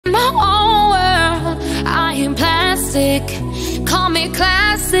my own world. I am plastic, call me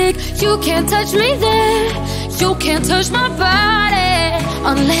classic. You can't touch me there, you can't touch my body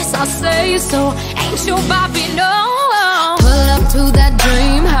unless I say so. Ain't your Barbie, no. Pull up to that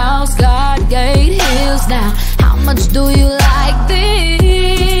dream house, God gate hills now. How much do you like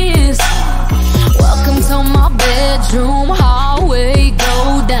this? Welcome to my bedroom, hallway,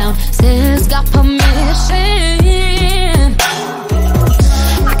 go down. Sis got permission.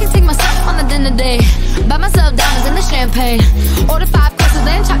 I can take myself on a dinner date, buy myself diamonds and the champagne, order 5 courses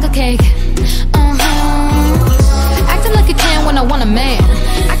and chocolate cake. Acting like a can when I want a man,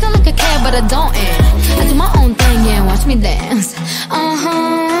 acting like I care but I don't. I do my own thing, yeah, watch me dance.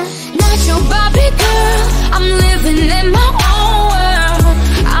 Not your Barbie girl, I'm living in my own world.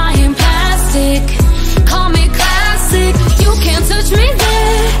 I am plastic, call me classic. You can't touch me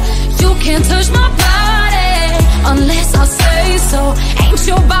there, you can't touch my body unless I say so. Ain't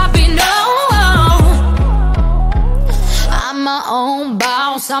your Barbie, no. I'm my own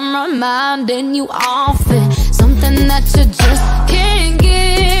boss, I'm reminding you often, something that you just can't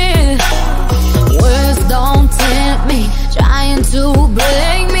get. Words don't tempt me, trying to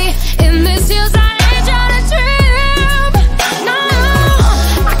break me. In this years I ain't trying to trip. No,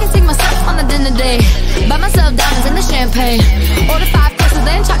 I can take myself on a dinner date, buy myself diamonds and the champagne, order 5 courses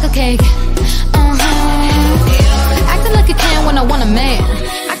and chocolate cake. Acting like a can when I want a man,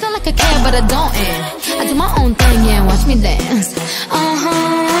 acting like I care but I don't. I do my own thing, yeah, watch me dance.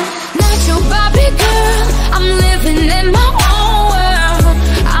 Not your Barbie girl, I'm living in my own world.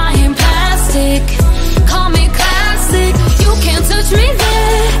 I am plastic, call me classic. You can't touch me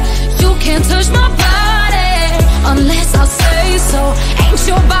there, you can't touch my body unless I say so. Ain't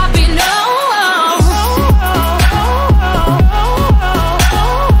your Barbie, no.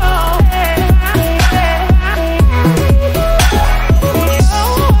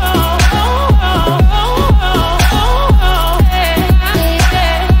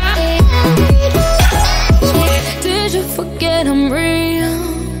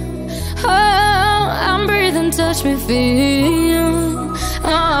 Touch me, feel.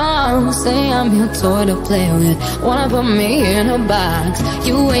 Oh, say I'm your toy to play with, wanna put me in a box.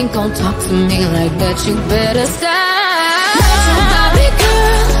 You ain't gon' talk to me like that, you better stop. Barbie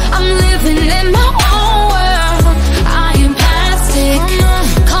girl, I'm living in my own world. I am plastic,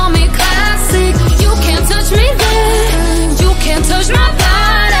 call me classic. You can't touch me there, you can't touch my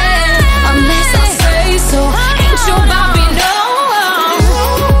body unless I say so. Ain't your Barbie, no.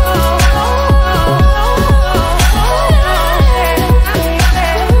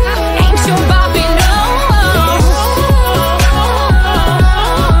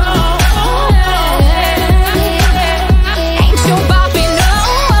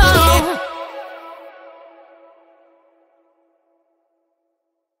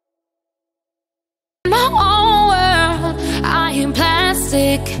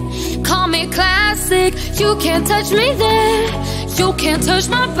 Call me classic. You can't touch me there, you can't touch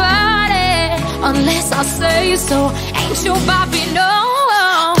my body unless I say so. Ain't your Barbie, no.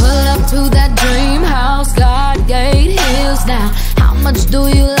 Pull up to that dream house, God gate hills now. How much do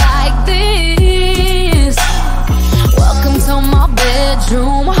you like this? Welcome to my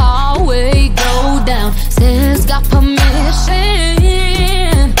bedroom, hallway, go down. Sis got permission.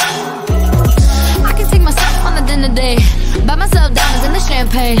 I can take myself on a dinner date, buy myself diamonds and the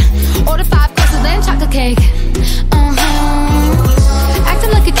champagne, order 5 courses and chocolate cake.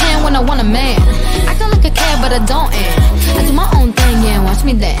 Acting like a can when I want a man, acting like I care but I don't. I do my own thing, yeah, watch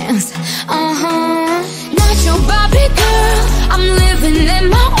me dance. Not your Barbie girl, I'm living in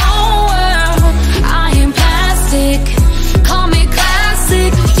my own world. I am plastic, call me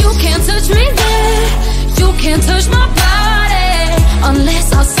classic. You can't touch me there, you can't touch my body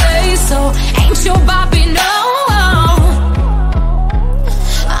unless I say so. Ain't your Barbie, no.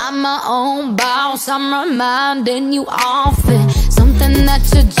 My own boss, I'm reminding you often, something that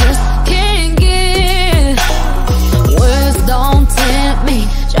you just can't get. Words don't tempt me,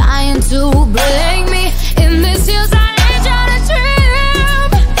 trying to break me. In this years I ain't trying to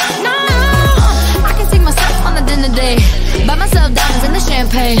trip. No, I can take myself on a dinner date, buy myself diamonds and the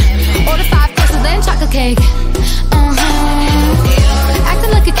champagne, order 5 courses and chocolate cake. Acting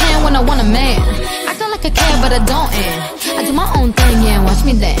like a can when I want a man, acting like I care but I don't. I do my own thing, yeah, watch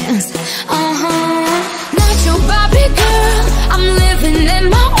me dance. Not your Barbie girl, I'm living in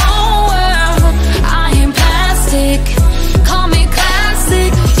my own world. I am plastic, call me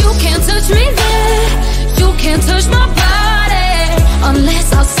classic. You can't touch me there, you can't touch my body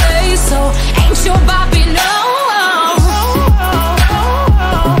unless I say so. Ain't your Barbie, no.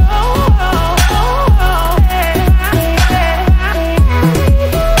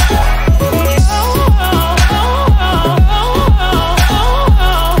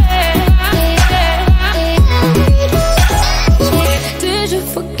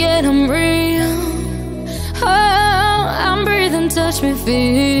 touch me,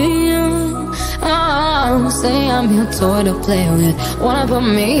 feel. Oh, say I'm your toy to play with. Wanna put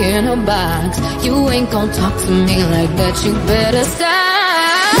me in a box. You ain't gon' talk to me like that. You better stop.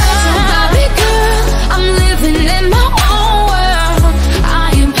 Barbie girl, I'm living in my own world.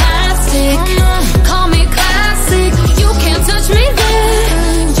 I am plastic. Call me classic. You can't touch me there.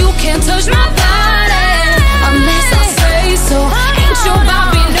 You can't touch my body unless I say so. Ain't your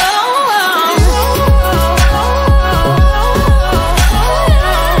Barbie, no.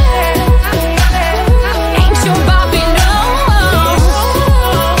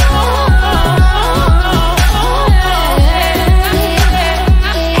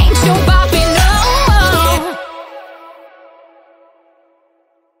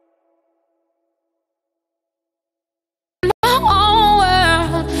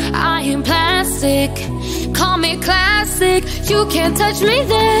 Call me classic. You can't touch me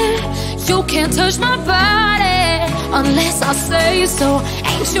there. You can't touch my body unless I say so.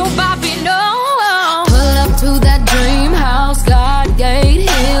 Ain't your Barbie, no. Pull up to that dream house, God gate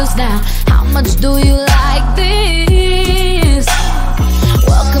hills now. How much do you like this?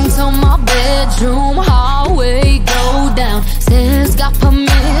 Welcome to my bedroom, hallway, go down. Sis got permission.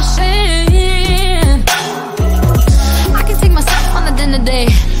 I can take myself on a dinner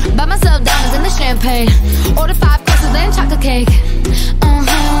date. Buy myself diamonds and the champagne. Order 5 courses and chocolate cake.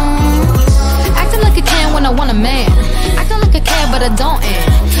 Acting like a can when I want a man. Acting like I care but I don't,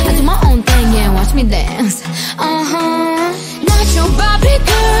 and I do my own thing, yeah, watch me dance. Not your Barbie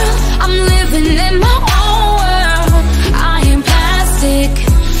girl, I'm living in my own world. I am plastic,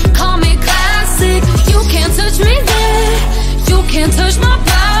 call me classic. You can't touch me there. You can't touch my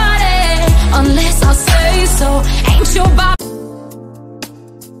body unless I say so. Ain't your Barbie.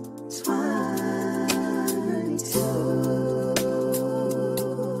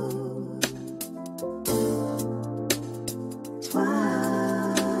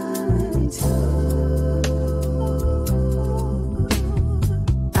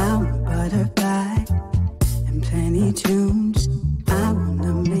 Tunes. I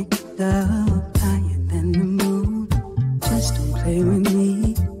wanna make love higher than the moon. Just don't play with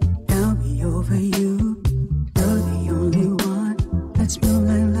me, I'll be over you. You're the only one that's more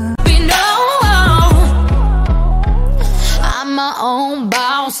like love. I'm my own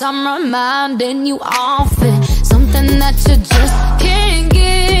boss, I'm reminding you often. Something that you just can't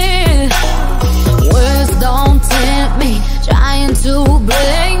get. Words don't tempt me, trying to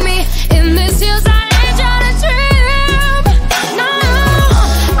break me. In this year's I ain't trying to trip.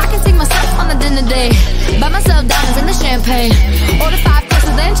 Dinner day, buy myself diamonds and the champagne. Order 5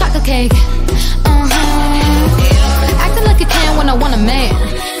 courses and chocolate cake. Acting like a can when I want a man.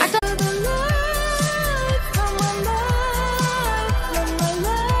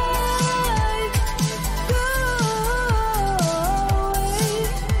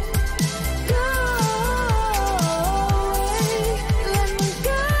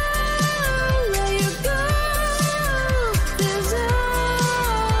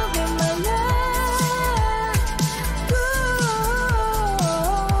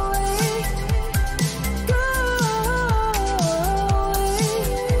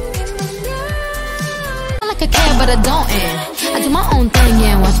 I care but I don't, and I do my own thing,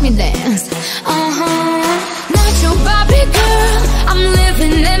 yeah, watch me dance. Not your Barbie girl, I'm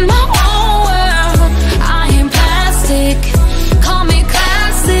living in my own world. I am plastic, call me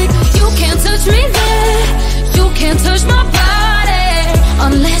classic. You can't touch me there. You can't touch my body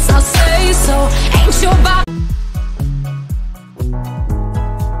unless I say so. Ain't your Barbie.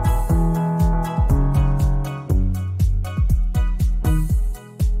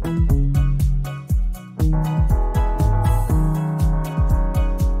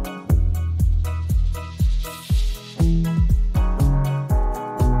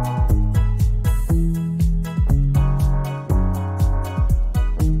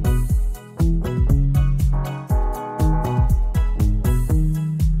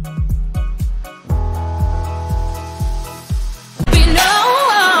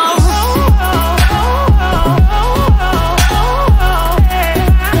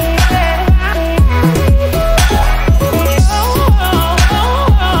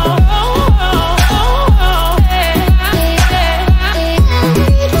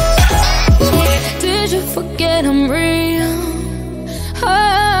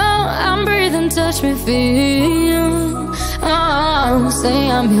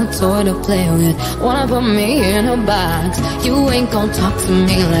 Say I'm your toy to play with. Wanna put me in a box. You ain't gon' talk to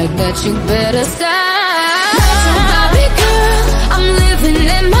me like that. You better stop. Barbie girl, I'm living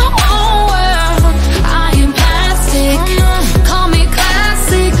in my own world. I am plastic, call me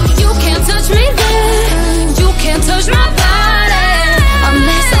classic. You can't touch me there. You can't touch my body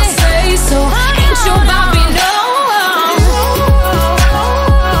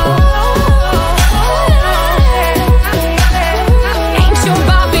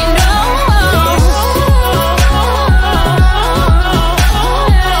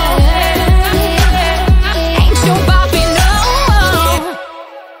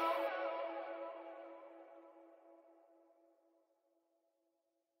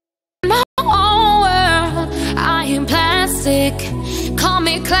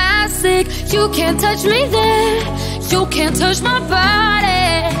classic. You can't touch me there. You can't touch my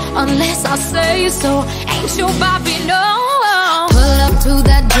body unless I say so. Ain't your Barbie, no. Pull up to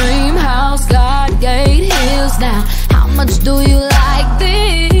that dream house, God gate hills now. How much do you like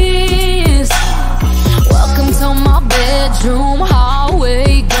this? Welcome to my bedroom,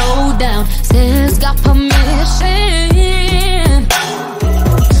 hallway, go down. Sis got permission.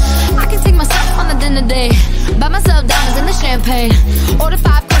 I can take myself on a dinner date, buy myself diamonds and the champagne, order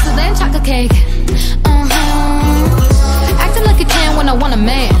 5 courses and chocolate cake. Acting like a can when I want a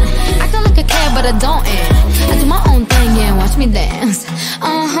man, acting like I care but I don't. I do my own thing, yeah, watch me dance.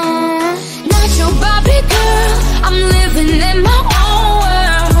 Not your Barbie girl, I'm living in my own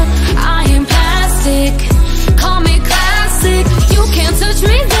world. I am plastic, call me classic. You can't touch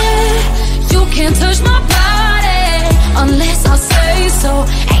me there. You can't touch my body unless I say so.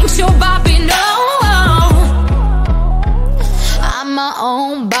 Ain't your Barbie, no. I'm my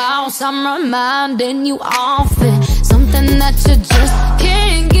own boss, I'm reminding you often. Something that you just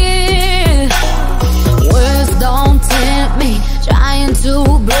can't get. Words don't tempt me, trying to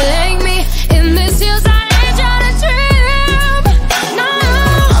break me. In this years I ain't trying to trip. No,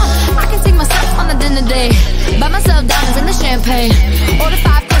 I can take myself on a dinner date, buy myself diamonds and the champagne, order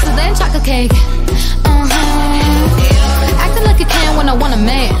 5 courses and chocolate cake. Acting like a can when I want a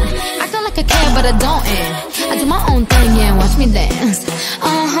man, acting like I care but I don't. I do my own thing, yeah, watch me dance.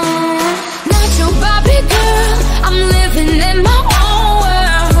 Not your Barbie girl, I'm living in my own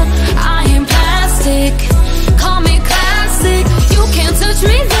world. I am plastic, call me classic. You can't touch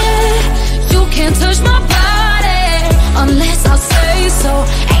me there. You can't touch my body unless I say so.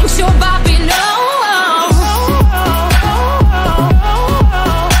 Ain't your Barbie, no.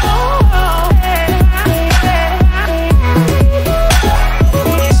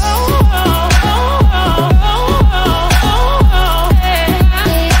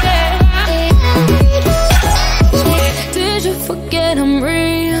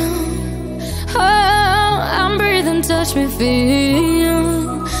 Touch me,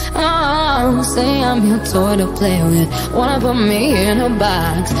 feel. Oh, say I'm your toy to play with. Wanna put me in a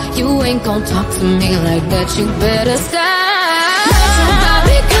box. You ain't gon' talk to me like that. You better stop.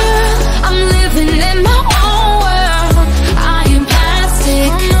 Barbie girl, I'm living in my own world. I am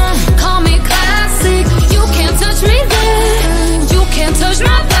plastic, call me classic. You can't touch me there. You can't touch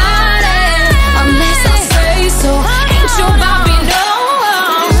my body unless I say so. Ain't your Barbie, no.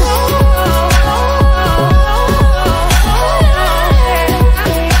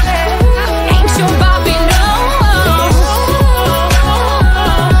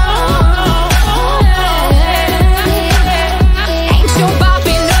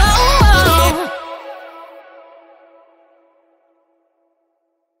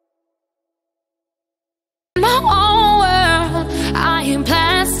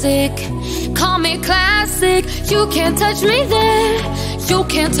 Call me classic. You can't touch me there. You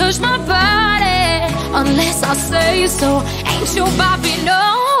can't touch my body unless I say so. Ain't your Barbie, no.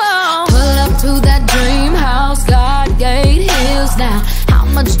 Pull up to that dream house, God gate hills now. How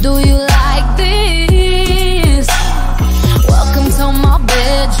much do you like this? Welcome to my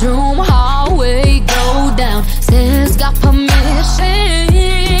bedroom, hallway, go down. Sis got permission.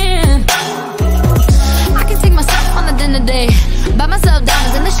 I can take myself on a dinner date, buy myself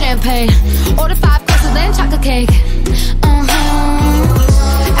diamonds and the champagne, order 5 courses and chocolate cake.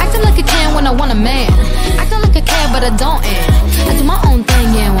 Acting like a can when I want a man, acting like I care but I don't. I do my own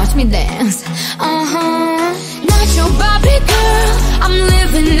thing, yeah, watch me dance. Not your Barbie girl, I'm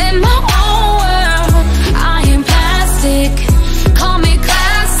living in my own world. I am plastic, call me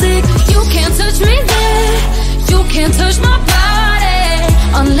classic. You can't touch me there. You can't touch my body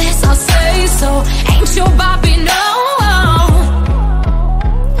unless I say so. Ain't your Barbie, no.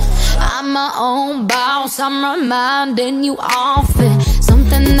 I'm my own boss, I'm reminding you often.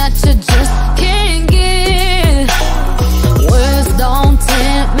 Something that you just can't get. Words don't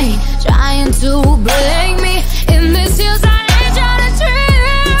tempt me, trying to break me. In this years I ain't trying to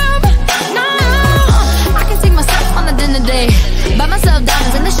trip. No, I can take myself on a dinner date, buy myself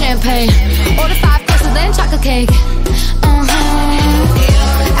diamonds and the champagne, order 5 courses and chocolate cake.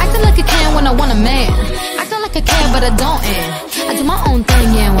 Acting like a can when I want a man, acting like I care but I don't. I do my own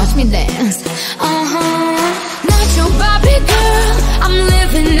thing, yeah, watch me dance. Not your Barbie girl, I'm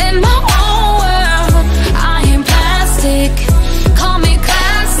living in my own world. I am plastic, call me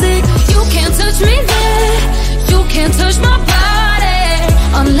classic. You can't touch me there. You can't touch my body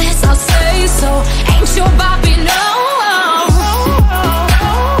unless I say so. Ain't your Barbie, no.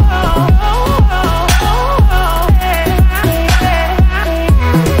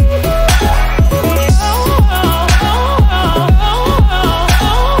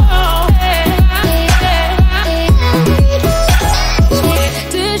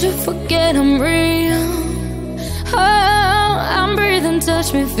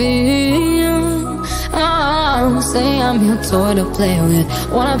 toy to play with.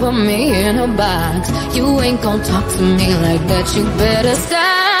 Wanna put me in a box. You ain't gon' talk to me like that. You better stop.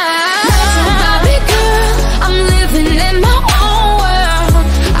 Barbie girl, I'm living in my own world.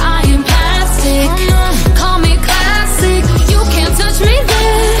 I am plastic. Call me classic. You can't touch me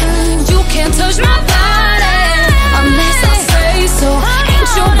there. You can't touch my body unless I say so.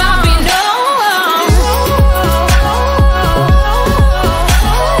 Ain't your Barbie, no.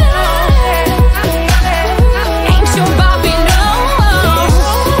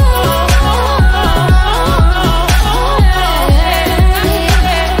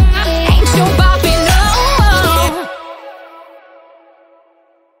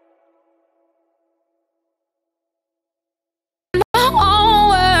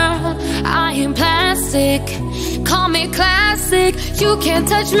 Call me classic. You can't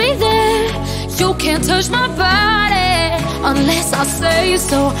touch me there. You can't touch my body unless I say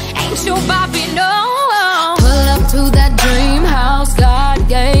so. Ain't your Barbie, no. Pull up to that dream house, God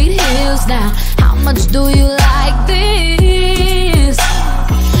gate hills now. How much do you like this?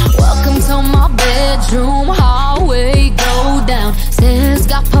 Welcome to my bedroom, hallway, go down. Sis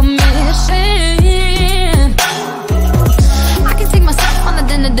got permission. I can take myself on a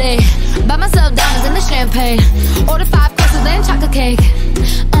dinner date. Buy myself diamonds and the champagne. Order 5 courses and chocolate cake.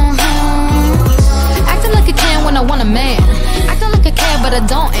 Acting like a can when I want a man. Acting like I care but I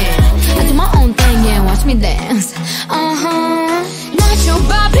don't, and I do my own thing, yeah, watch me dance. Not your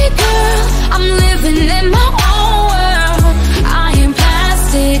Barbie girl, I'm living in my own world. I am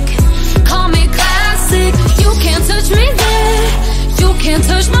plastic, call me classic. You can't touch me there. You can't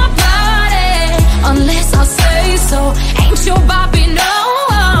touch my body unless I say so. Ain't your Barbie, no.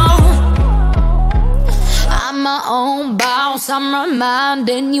 My own boss, I'm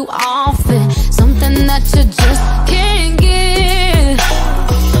reminding you often. Something that you just can't get.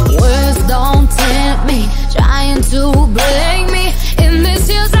 Words don't tempt me, trying to break me. In this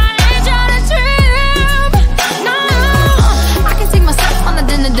year's I ain't trying to trip. No, I can take myself on a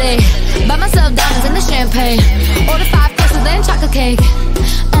dinner date. Buy myself diamonds and the champagne. Order 5 courses and chocolate cake.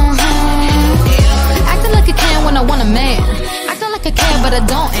 Acting like a can when I want a man. Acting like I care but I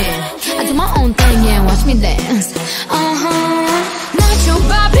don't, and I do my own thing, yeah, watch me dance. Not your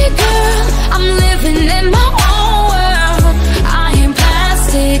Barbie girl, I'm living in my own world. I am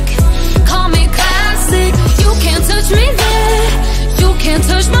plastic, call me classic. You can't touch me there. You can't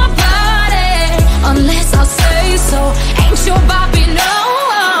touch my body unless I say so. Ain't your Barbie, no.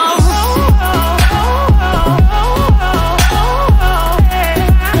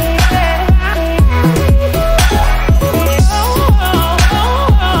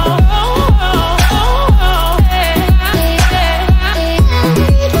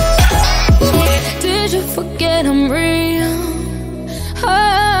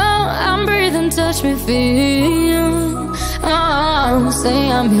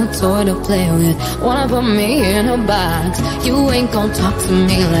 Say I'm your toy to play with. Wanna put me in a box. You ain't gon' talk to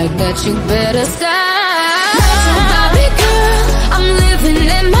me like that. You better stop. Barbie girl, I'm living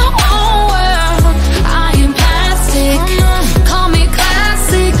in my own world. I am plastic, call me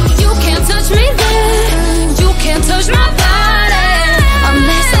classic. You can't touch me there. You can't touch my body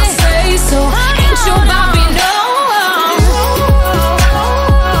unless I say so. Ain't your Barbie, no.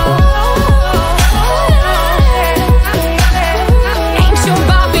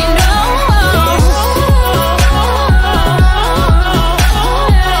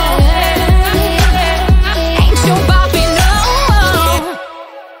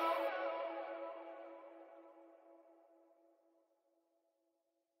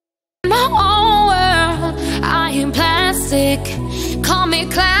 Call me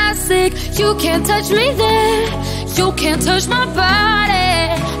classic. You can't touch me there. You can't touch my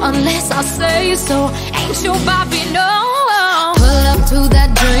body unless I say so. Ain't your Barbie, no. Pull up to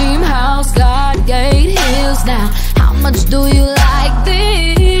that dream house, God gate hills now. How much do you like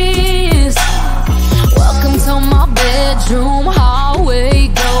this? Welcome to my bedroom, hallway,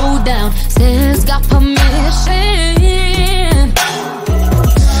 go down. Sis got permission.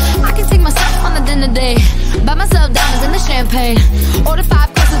 I can take myself on a dinner date. Buy myself diamonds and the champagne. Order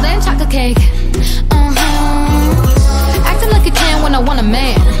 5 courses and chocolate cake. Acting like a can when I want a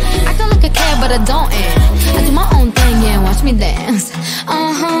man. Acting like I care but I don't, and I do my own thing, yeah, watch me dance.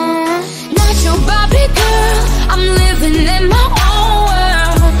 Not your Barbie girl, I'm living in my own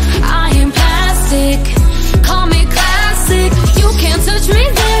world. I am plastic, call me classic. You can't touch me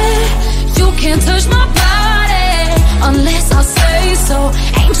there. You can't touch my body unless I say so.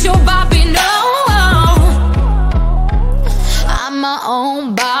 Ain't your Barbie, no. My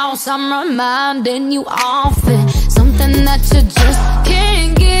own boss, I'm reminding you often. Something that you just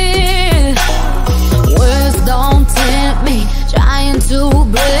can't get. Words don't tempt me, trying to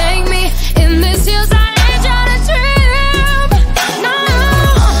break me. In this year's I ain't trying to dream. No,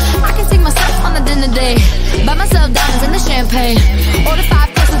 I can see myself on the dinner day, buy myself diamonds and the champagne, order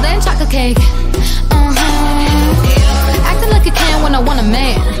 5 courses and chocolate cake. Acting like a can when I want a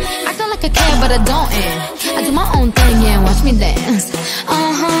man, acting like I care but I don't. And I do my own thing, yeah, watch me dance.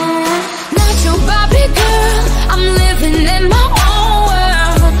 Not your Barbie girl, I'm living in my own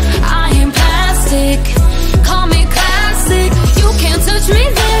world. I am plastic, call me classic. You can't touch me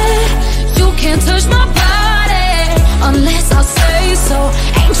there, you can't touch my body unless I say so.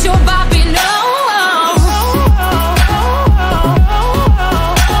 Ain't your Barbie, no.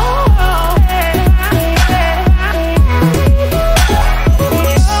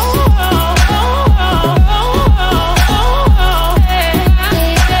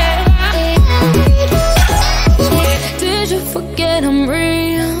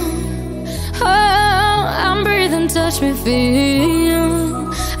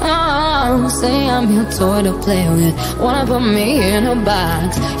 Feel, oh, say I'm your toy to play with, wanna put me in a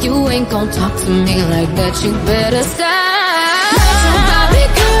box. You ain't gon' talk to me like that, you better stop. Not your Barbie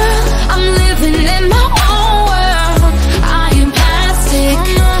girl, I'm living in my own world. I am plastic,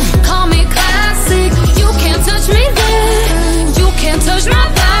 call me classic. You can't touch me there, you can't touch my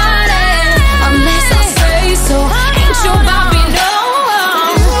body unless I say so. Ain't your Barbie, no.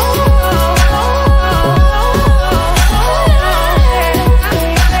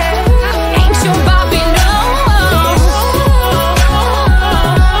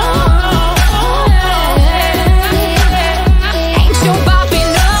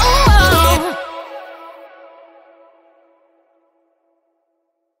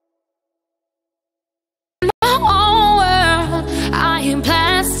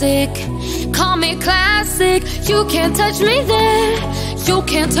 Call me classic. You can't touch me there, you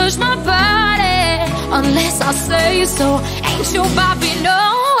can't touch my body unless I say so. Ain't your Barbie, no.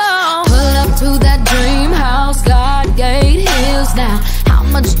 Pull up to that dream house, God gate hills now. How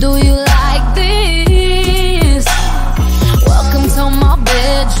much do you like this? Welcome to my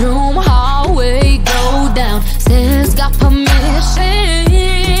bedroom, hallway, go down. Says got permission.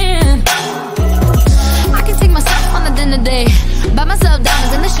 I can take myself on the dinner day, buy myself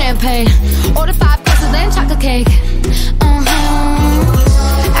diamonds and the champagne, order 5 courses and chocolate cake.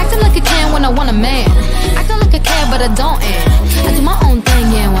 Acting like a can when I want a man, acting like I care but I don't. And I do my own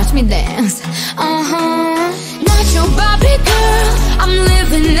thing, yeah, watch me dance. Not your Barbie girl, I'm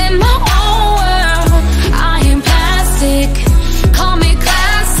living in my own world. I am plastic, call me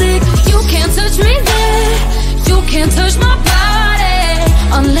classic. You can't touch me there, you can't touch my body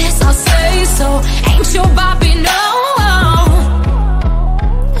unless I say so. Ain't your Barbie, no.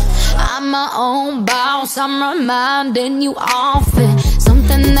 My own boss, I'm reminding you often,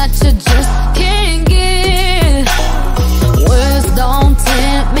 something that you just can't get. Words don't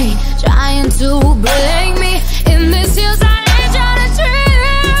tempt me, trying to break me. In this year's I ain't trying to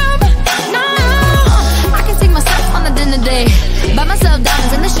dream. No, I can take myself on the dinner day, buy myself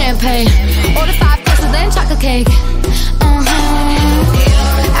diamonds and the champagne, order 5 courses and chocolate cake.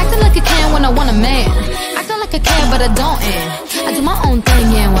 Acting like a can when I want a man, acting like I care but I don't. And I do my own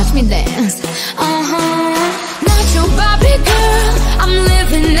thing, yeah, watch me dance. Not your Barbie girl, I'm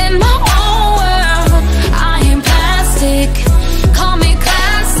living in my own world. I am plastic, call me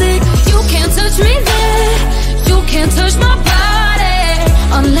classic. You can't touch me there, you can't touch my body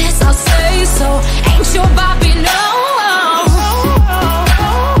unless I say so. Ain't your Barbie, no.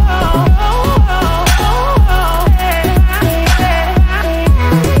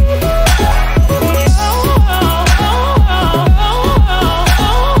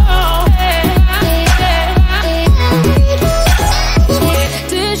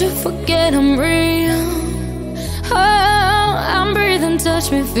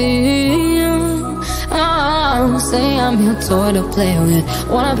 Feel, oh, say I'm your toy to play with,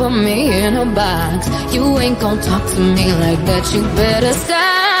 wanna put me in a box. You ain't gon' talk to me like that, you better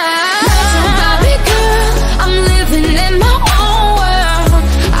stop.